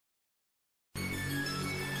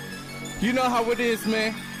You know how it is,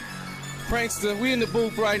 man. Prankster, we in the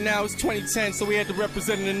booth right now. It's 2010, so we had to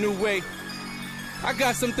represent in a new way. I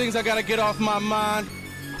got some things I gotta get off my mind,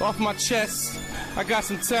 off my chest. I got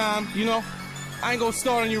some time, you know. I ain't gonna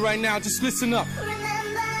start on you right now, just listen up.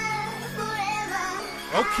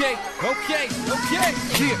 Okay.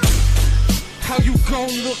 Yeah. How you gon'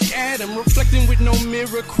 look at him, reflecting with no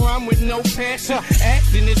mirror, crime with no passion,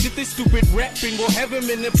 acting as if this stupid rapping will have him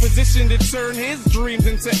in a position to turn his dreams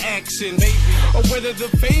into action, maybe. Or whether the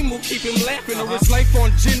fame will keep him laughing, or his life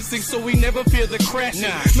on ginseng so we never fear the crashing.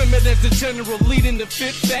 Remember there's the general leading the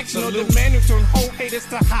fifth faction, or the man who turned whole haters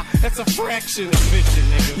to hot, that's a fraction.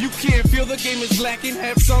 You can't feel the game is lacking,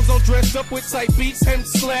 have songs all dressed up with tight beats, him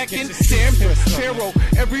slacking. Damn him, Pharaoh,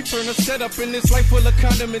 every burner set up in this life full of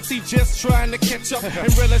condiments, he just trying to catch up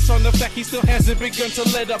and relish on the fact he still hasn't begun to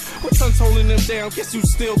let up. With tons holding him down, guess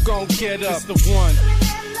who's still gon' get up? It's the one.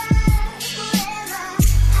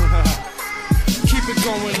 Keep it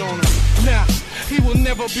going on him. Now, he will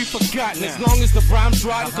never be forgotten as long as the rhymes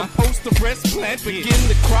rot and compose the rest plant, begin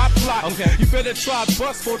the crop plot. You better try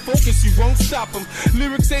bust for focus, you won't stop him.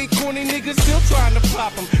 Lyrics ain't corny, niggas still trying to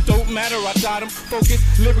pop him. Don't matter, I got him.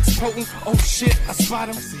 Focus, lyrics potent. Oh shit, I spot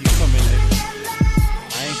him. I see you coming, nigga.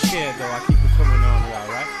 I ain't scared though, I keep it coming on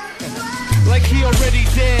y'all, right? Like he already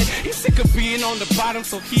dead, he's sick of being on the bottom,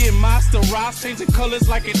 so he and Master Ross changing colors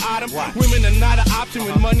like an autumn. Women are not an option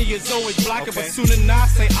when money is always blocking, but soon enough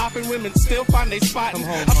say often women still find they spotting.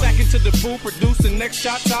 I'm back into the booth, produce the next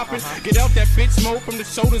shot topping. Get out that bitch smoke from the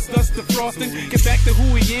shoulders, dust to frosting. Get back to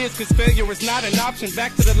who he is, cause failure is not an option.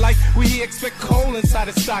 Back to the life where he expect coal inside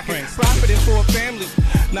his stocking. Profiting for a family,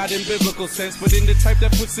 not in biblical sense, but in the type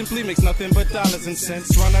that put simply makes nothing but dollars and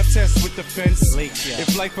cents. Run our tests with the fence.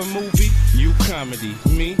 If life a movie, you comedy,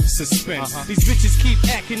 me suspense. These bitches keep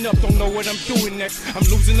acting up, don't know what I'm doing next. I'm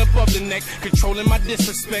losing above the neck, controlling my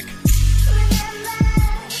disrespect.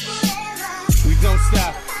 We don't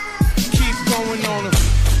stop, keep going on them.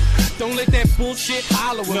 Don't let that bullshit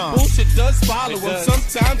hollow him. Bullshit does follow him.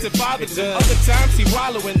 Sometimes it bothers him, other times he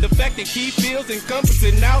wallowing. The fact that he feels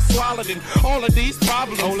encompassing, now swallowed in all of these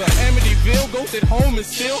problems. Amityville goes at home and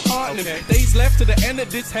still haunting him. Days left to the end of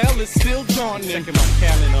this hell is still daunting him. Checking my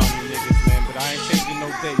calendar on you niggas, man, but I ain't changing no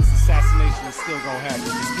dates. Assassination is still gonna happen.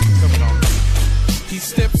 Just keep coming on. He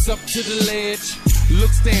steps up to the ledge,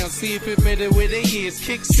 looks down, see if it better where they is.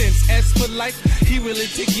 Kick sense, as for life, he willing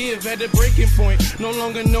to give at a breaking point, no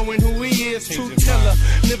longer knowing who he is. Truth teller,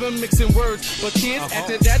 never mixing words, but kids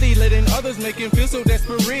after that he letting others make him feel so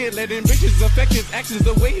desperate. Letting bitches affect his actions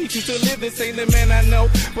the way he used to live. This ain't the man I know,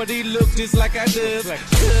 but he looked just like I does.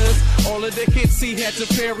 Cause all of the hits he had to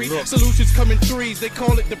parry, solutions come in threes, they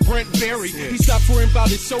call it the Brent Berry. He stopped worrying about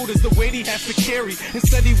his shoulders, the weight he has to carry.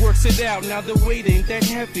 Instead he works it out, now the weight ain't that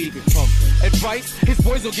heavy. Advice, his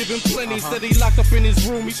boys will give him plenty. Instead he locked up in his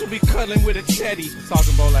room, he should be cuddling with a teddy.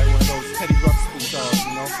 Talking about like one of those Teddy Ruxpin dogs,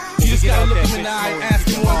 you know. You just gotta look him in the eye and ask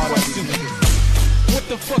him one question. What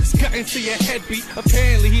the fuck's got into your headbeat?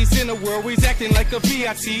 Apparently he's in a world where he's acting like a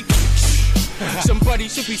VIT. Somebody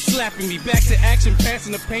should be slapping me. Back to action,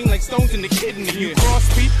 passing the pain like stones in the kidney. You cross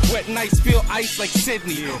feet, wet nights feel ice like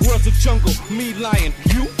Sydney. World's a jungle, me lion,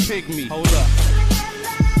 you pygmy. Hold up.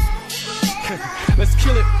 Let's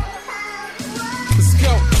kill it. Let's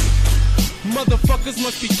go. Motherfuckers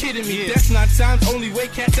must be kidding me. That's not time's only way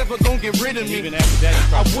cats ever gon' get rid of me. Even after that,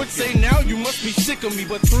 I would say now you must be sick of me,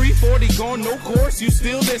 but 340 gone, no chorus, you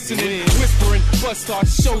still listening. Whispering, bust start,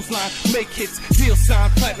 shows line, make hits, deal sign,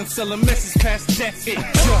 platinum, sell a message past that's it.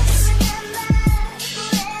 Just